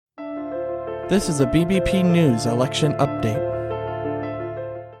This is a BBP News election update.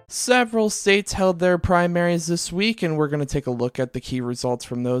 Several states held their primaries this week, and we're going to take a look at the key results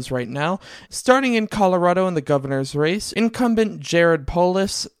from those right now. Starting in Colorado in the governor's race, incumbent Jared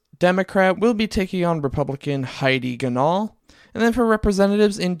Polis, Democrat, will be taking on Republican Heidi Ganahl. And then for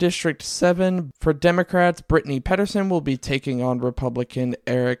representatives in District 7, for Democrats, Brittany Pedersen will be taking on Republican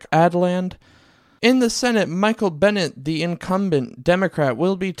Eric Adland. In the Senate, Michael Bennet, the incumbent Democrat,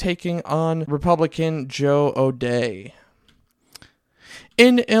 will be taking on Republican Joe O'Dea.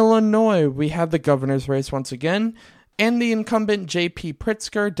 In Illinois, we have the governor's race once again, and the incumbent J.P.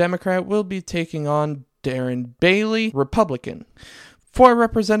 Pritzker, Democrat, will be taking on Darren Bailey, Republican. For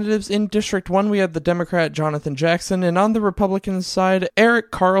representatives in District 1, we have the Democrat Jonathan Jackson, and on the Republican side, Eric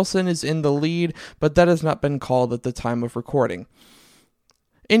Carlson is in the lead, but that has not been called at the time of recording.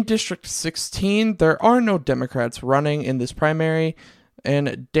 In District 16, there are no Democrats running in this primary,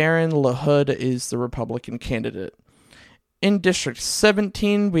 and Darren LaHood is the Republican candidate. In District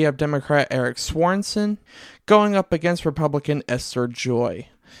 17, we have Democrat Eric Swanson going up against Republican Esther Joy.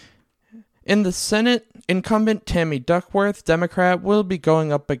 In the Senate, incumbent Tammy Duckworth, Democrat, will be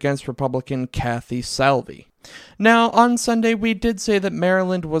going up against Republican Kathy Salvi. Now, on Sunday, we did say that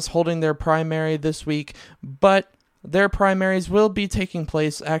Maryland was holding their primary this week, but their primaries will be taking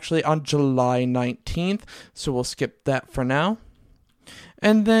place actually on July 19th, so we'll skip that for now.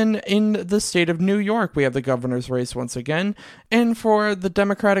 And then in the state of New York, we have the governor's race once again. And for the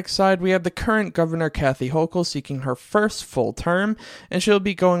Democratic side, we have the current governor, Kathy Hochul, seeking her first full term, and she'll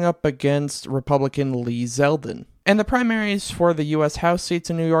be going up against Republican Lee Zeldin. And the primaries for the U.S. House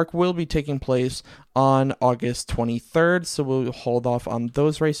seats in New York will be taking place on August 23rd, so we'll hold off on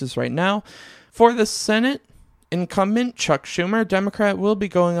those races right now. For the Senate, incumbent Chuck Schumer, Democrat, will be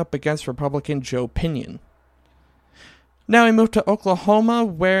going up against Republican Joe Pinion. Now we move to Oklahoma,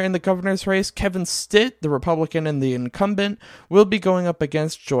 where in the governor's race, Kevin Stitt, the Republican and the incumbent, will be going up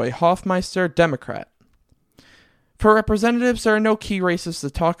against Joy Hoffmeister, Democrat. For representatives, there are no key races to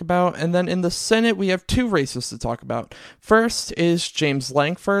talk about, and then in the Senate, we have two races to talk about. First is James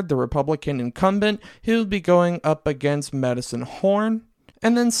Lankford, the Republican incumbent. He will be going up against Madison Horn.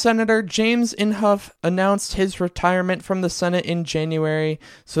 And then Senator James Inhofe announced his retirement from the Senate in January,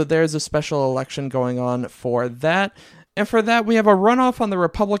 so there's a special election going on for that. And for that, we have a runoff on the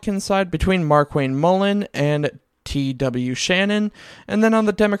Republican side between Markwayne Mullin and T.W. Shannon. And then on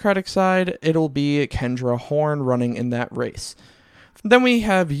the Democratic side, it'll be Kendra Horn running in that race. Then we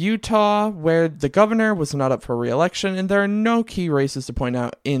have Utah, where the governor was not up for re-election, and there are no key races to point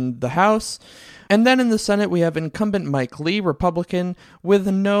out in the House. And then in the Senate, we have incumbent Mike Lee, Republican, with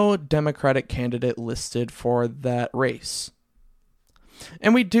no Democratic candidate listed for that race.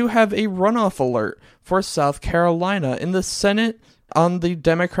 And we do have a runoff alert for South Carolina. In the Senate, on the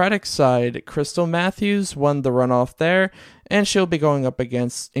Democratic side, Crystal Matthews won the runoff there, and she'll be going up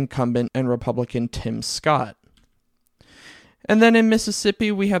against incumbent and Republican Tim Scott. And then in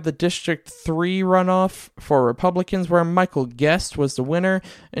Mississippi, we have the District 3 runoff for Republicans, where Michael Guest was the winner,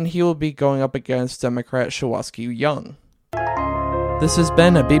 and he will be going up against Democrat Shawaski Young. This has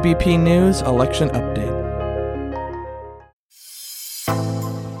been a BBP News election update.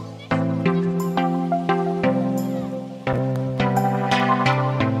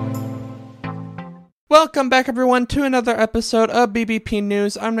 Welcome back, everyone, to another episode of BBP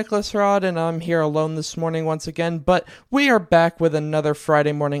News. I'm Nicholas Rod, and I'm here alone this morning once again, but we are back with another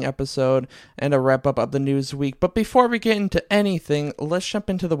Friday morning episode and a wrap-up of the news week. But before we get into anything, let's jump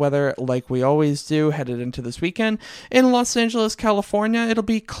into the weather like we always do, headed into this weekend. In Los Angeles, California, it'll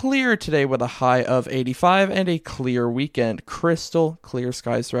be clear today with a high of 85 and a clear weekend. Crystal clear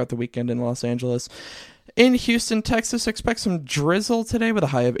skies throughout the weekend in Los Angeles. In Houston, Texas, expect some drizzle today with a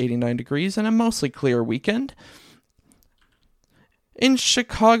high of 89 degrees and a mostly clear weekend. In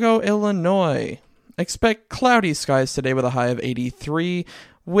Chicago, Illinois, expect cloudy skies today with a high of 83,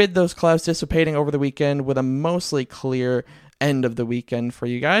 with those clouds dissipating over the weekend with a mostly clear end of the weekend for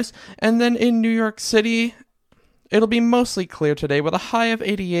you guys. And then in New York City, it'll be mostly clear today with a high of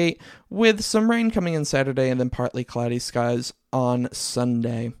 88, with some rain coming in Saturday and then partly cloudy skies on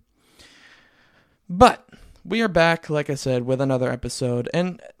Sunday. But we are back, like I said, with another episode,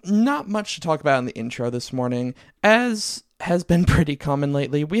 and not much to talk about in the intro this morning. As has been pretty common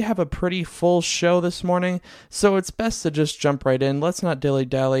lately, we have a pretty full show this morning, so it's best to just jump right in. Let's not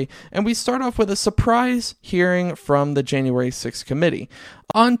dilly-dally, and we start off with a surprise hearing from the January 6th committee.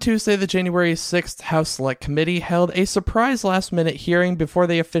 On Tuesday, the January 6th House Select Committee held a surprise last-minute hearing before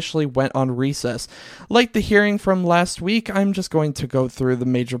they officially went on recess. Like the hearing from last week, I'm just going to go through the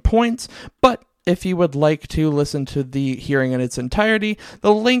major points, but If you would like to listen to the hearing in its entirety,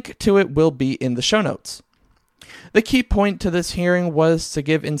 the link to it will be in the show notes. The key point to this hearing was to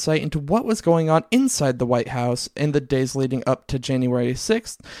give insight into what was going on inside the White House in the days leading up to January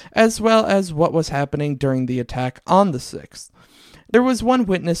 6th, as well as what was happening during the attack on the 6th. There was one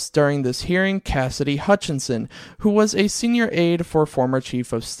witness during this hearing, Cassidy Hutchinson, who was a senior aide for former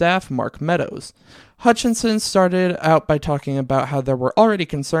Chief of Staff Mark Meadows. Hutchinson started out by talking about how there were already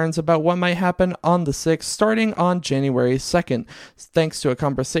concerns about what might happen on the 6th starting on January 2nd, thanks to a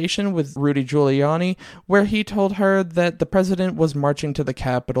conversation with Rudy Giuliani where he told her that the president was marching to the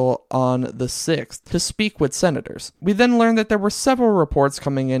Capitol on the 6th to speak with senators. We then learned that there were several reports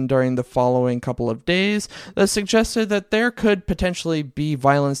coming in during the following couple of days that suggested that there could potentially be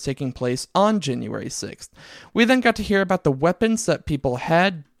violence taking place on January 6th. We then got to hear about the weapons that people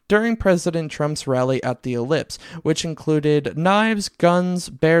had during President Trump's rally at the Ellipse, which included knives, guns,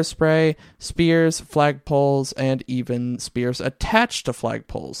 bear spray, spears, flagpoles, and even spears attached to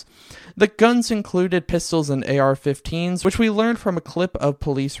flagpoles. The guns included pistols and AR-15s, which we learned from a clip of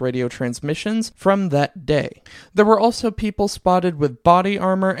police radio transmissions from that day. There were also people spotted with body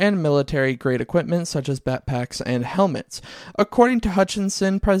armor and military-grade equipment such as backpacks and helmets. According to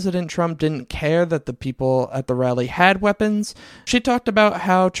Hutchinson, President Trump didn't care that the people at the rally had weapons. She talked about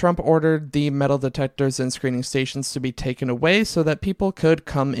how Trump ordered the metal detectors and screening stations to be taken away so that people could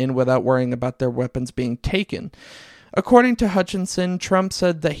come in without worrying about their weapons being taken. According to Hutchinson, Trump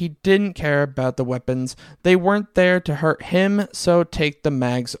said that he didn't care about the weapons. They weren't there to hurt him, so take the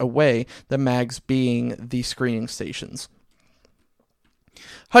mags away, the mags being the screening stations.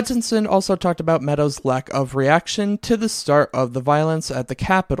 Hutchinson also talked about Meadows' lack of reaction to the start of the violence at the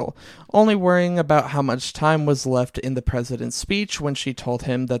Capitol, only worrying about how much time was left in the president's speech when she told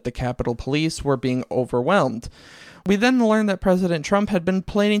him that the Capitol Police were being overwhelmed. We then learned that President Trump had been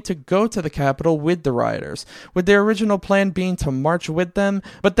planning to go to the Capitol with the rioters, with their original plan being to march with them,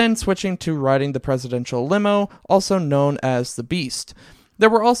 but then switching to riding the presidential limo, also known as the Beast. There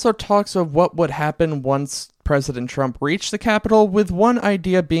were also talks of what would happen once President Trump reached the Capitol, with one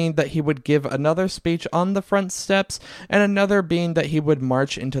idea being that he would give another speech on the front steps, and another being that he would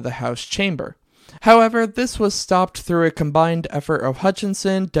march into the House chamber. However, this was stopped through a combined effort of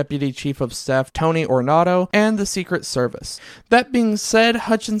Hutchinson, Deputy Chief of Staff Tony Ornato, and the Secret Service. That being said,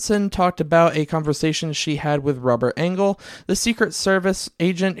 Hutchinson talked about a conversation she had with Robert Engel, the Secret Service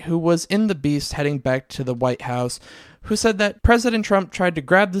agent who was in the Beast heading back to the White House, who said that President Trump tried to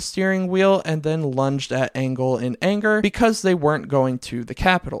grab the steering wheel and then lunged at Engel in anger because they weren't going to the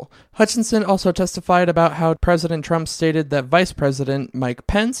Capitol. Hutchinson also testified about how President Trump stated that Vice President Mike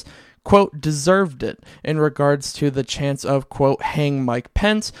Pence, quote, deserved it in regards to the chance of, quote, hang Mike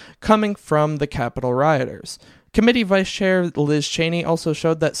Pence coming from the Capitol rioters. Committee Vice Chair Liz Cheney also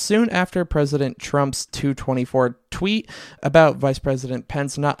showed that soon after President Trump's 2/24 tweet about Vice President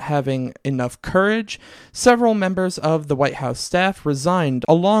Pence not having enough courage, several members of the White House staff resigned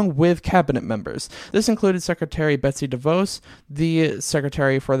along with cabinet members. This included Secretary Betsy DeVos, the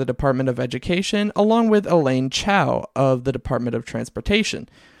Secretary for the Department of Education, along with Elaine Chao of the Department of Transportation.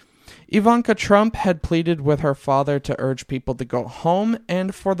 Ivanka Trump had pleaded with her father to urge people to go home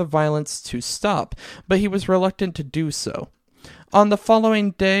and for the violence to stop, but he was reluctant to do so. On the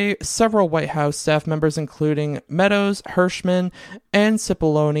following day, several White House staff members, including Meadows, Hirschman, and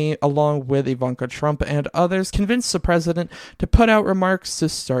Cipollone, along with Ivanka Trump and others, convinced the president to put out remarks to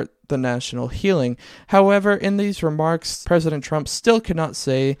start the national healing. However, in these remarks, President Trump still could not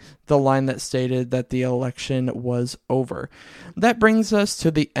say the line that stated that the election was over. That brings us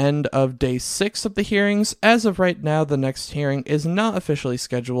to the end of day 6 of the hearings. As of right now, the next hearing is not officially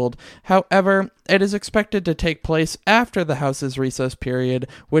scheduled. However, it is expected to take place after the House's recess period,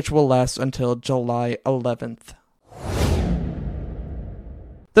 which will last until July 11th.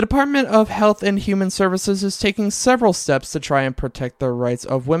 The Department of Health and Human Services is taking several steps to try and protect the rights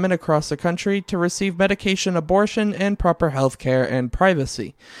of women across the country to receive medication abortion and proper health care and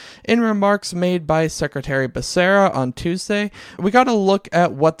privacy. In remarks made by Secretary Becerra on Tuesday, we got a look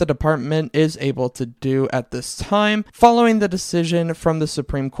at what the department is able to do at this time, following the decision from the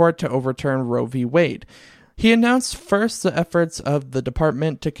Supreme Court to overturn Roe v. Wade. He announced first the efforts of the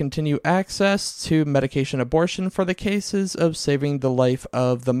department to continue access to medication abortion for the cases of saving the life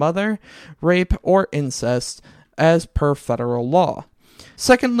of the mother, rape, or incest, as per federal law.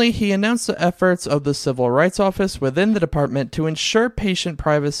 Secondly, he announced the efforts of the Civil Rights Office within the department to ensure patient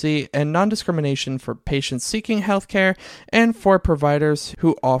privacy and non-discrimination for patients seeking health care and for providers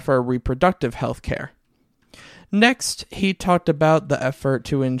who offer reproductive health care. Next, he talked about the effort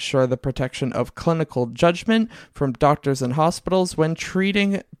to ensure the protection of clinical judgment from doctors and hospitals when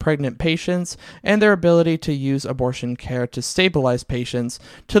treating pregnant patients and their ability to use abortion care to stabilize patients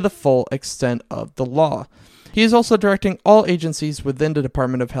to the full extent of the law. He is also directing all agencies within the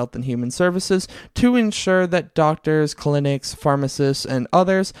Department of Health and Human Services to ensure that doctors, clinics, pharmacists, and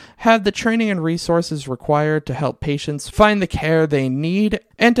others have the training and resources required to help patients find the care they need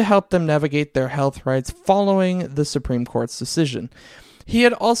and to help them navigate their health rights following the Supreme Court's decision. He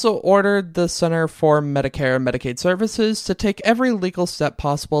had also ordered the Center for Medicare and Medicaid Services to take every legal step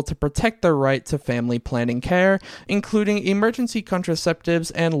possible to protect their right to family planning care, including emergency contraceptives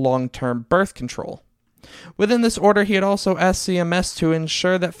and long-term birth control. Within this order, he had also asked CMS to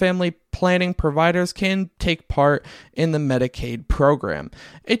ensure that family planning providers can take part in the Medicaid program.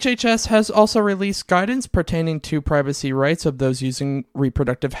 HHS has also released guidance pertaining to privacy rights of those using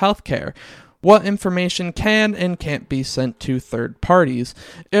reproductive health care, what information can and can't be sent to third parties.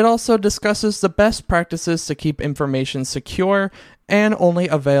 It also discusses the best practices to keep information secure and only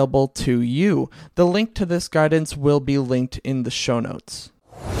available to you. The link to this guidance will be linked in the show notes.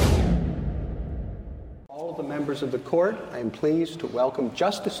 The members of the court, I am pleased to welcome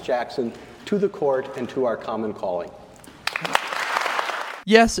Justice Jackson to the court and to our common calling.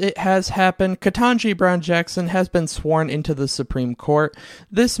 Yes, it has happened. Ketanji Brown Jackson has been sworn into the Supreme Court.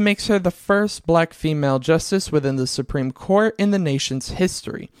 This makes her the first black female justice within the Supreme Court in the nation's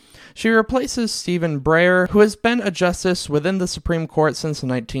history. She replaces Stephen Breyer, who has been a justice within the Supreme Court since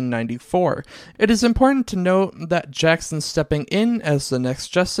 1994. It is important to note that Jackson stepping in as the next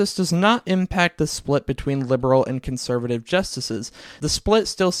justice does not impact the split between liberal and conservative justices. The split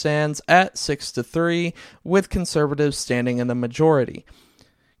still stands at 6-3, with conservatives standing in the majority.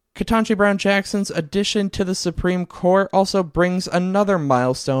 Ketanji Brown Jackson's addition to the Supreme Court also brings another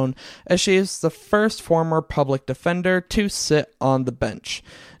milestone, as she is the first former public defender to sit on the bench.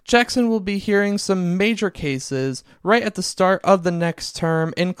 Jackson will be hearing some major cases right at the start of the next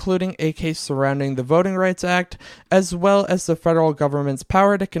term, including a case surrounding the Voting Rights Act, as well as the federal government's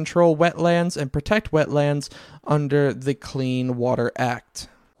power to control wetlands and protect wetlands under the Clean Water Act.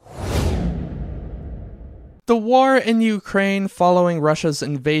 The war in Ukraine following Russia's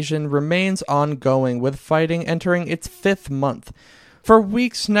invasion remains ongoing, with fighting entering its 5th month. For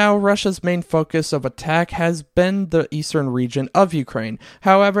weeks now, Russia's main focus of attack has been the eastern region of Ukraine.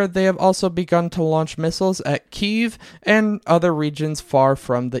 However, they have also begun to launch missiles at Kyiv and other regions far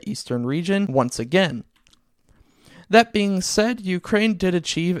from the eastern region once again. That being said, Ukraine did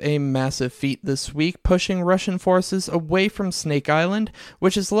achieve a massive feat this week, pushing Russian forces away from Snake Island,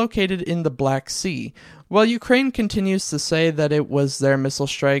 which is located in the Black Sea. While Ukraine continues to say that it was their missile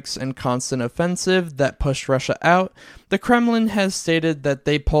strikes and constant offensive that pushed Russia out, the Kremlin has stated that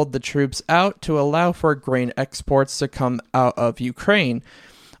they pulled the troops out to allow for grain exports to come out of Ukraine.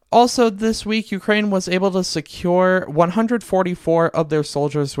 Also, this week, Ukraine was able to secure 144 of their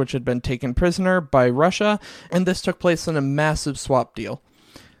soldiers which had been taken prisoner by Russia, and this took place in a massive swap deal.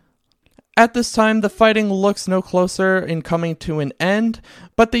 At this time, the fighting looks no closer in coming to an end,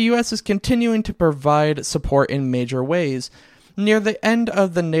 but the US is continuing to provide support in major ways. Near the end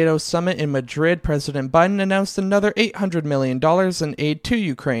of the NATO summit in Madrid, President Biden announced another $800 million in aid to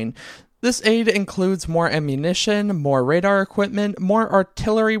Ukraine. This aid includes more ammunition, more radar equipment, more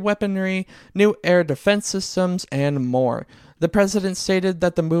artillery weaponry, new air defense systems, and more. The president stated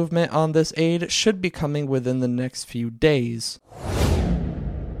that the movement on this aid should be coming within the next few days.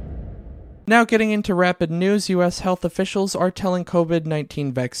 Now getting into rapid news, U.S. health officials are telling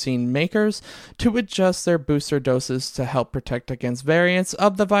COVID-19 vaccine makers to adjust their booster doses to help protect against variants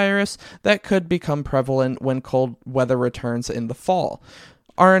of the virus that could become prevalent when cold weather returns in the fall.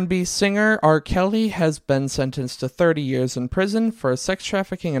 R&B singer R. Kelly has been sentenced to 30 years in prison for sex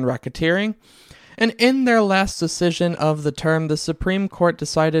trafficking and racketeering. And in their last decision of the term, the Supreme Court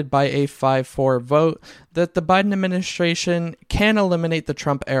decided by a 5-4 vote that the Biden administration can eliminate the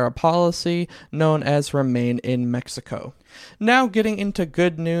Trump-era policy known as Remain in Mexico. Now getting into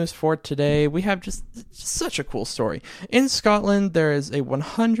good news for today, we have just such a cool story. In Scotland, there is a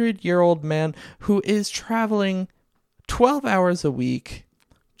 100-year-old man who is traveling 12 hours a week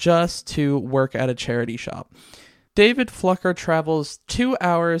just to work at a charity shop. David Flucker travels 2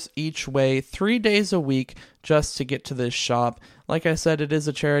 hours each way, 3 days a week, just to get to this shop. Like I said, it is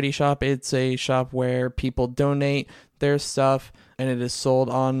a charity shop. It's a shop where people donate their stuff, and it is sold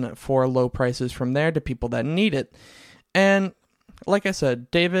on for low prices from there to people that need it. And like I said,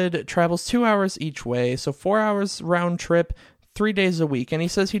 David travels 2 hours each way, so 4 hours round trip, 3 days a week, and he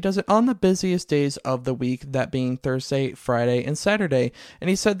says he does it on the busiest days of the week, that being Thursday, Friday, and Saturday. And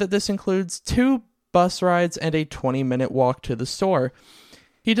he said that this includes 2 bus rides, and a 20-minute walk to the store.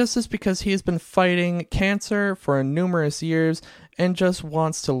 He does this because he has been fighting cancer for numerous years and just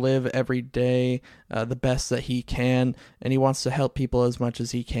wants to live every day the best that he can, and he wants to help people as much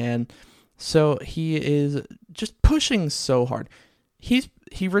as he can. So he is just pushing so hard.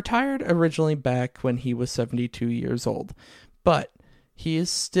 He retired originally back when he was 72 years old, but he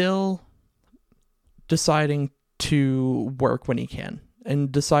is still deciding to work when he can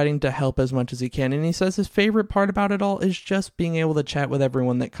and deciding to help as much as he can. And he says his favorite part about it all is just being able to chat with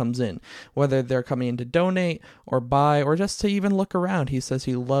everyone that comes in, whether they're coming in to donate or buy or just to even look around. He says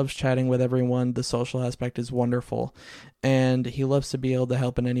he loves chatting with everyone. The social aspect is wonderful, and he loves to be able to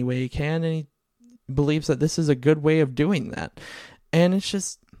help in any way he can, and he believes that this is a good way of doing that. And it's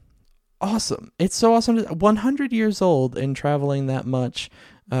just awesome. It's so awesome. 100 years old and traveling that much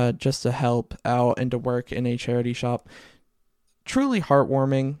just to help out and to work in a charity shop. Truly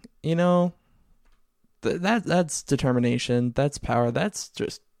heartwarming. You know, that's determination. That's power. That's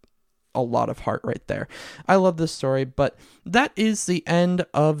just a lot of heart right there. I love this story, but that is the end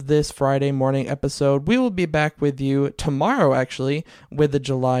of this Friday morning episode. We will be back with you tomorrow, actually, with the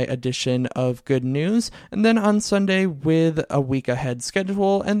July edition of Good News, and then on Sunday with a week ahead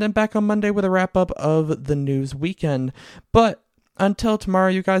schedule, and then back on Monday with a wrap up of the news weekend. But until tomorrow,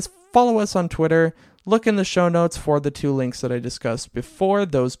 you guys, follow us on Twitter. Look in the show notes for the 2 links that I discussed before,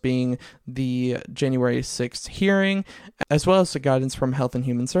 those being the January 6th hearing, as well as the guidance from Health and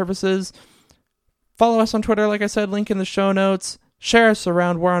Human Services. Follow us on Twitter, like I said, link in the show notes. Share us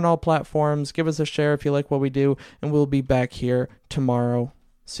around. We're on all platforms. Give us a share if you like what we do, and we'll be back here tomorrow.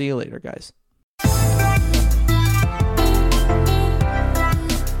 See you later, guys.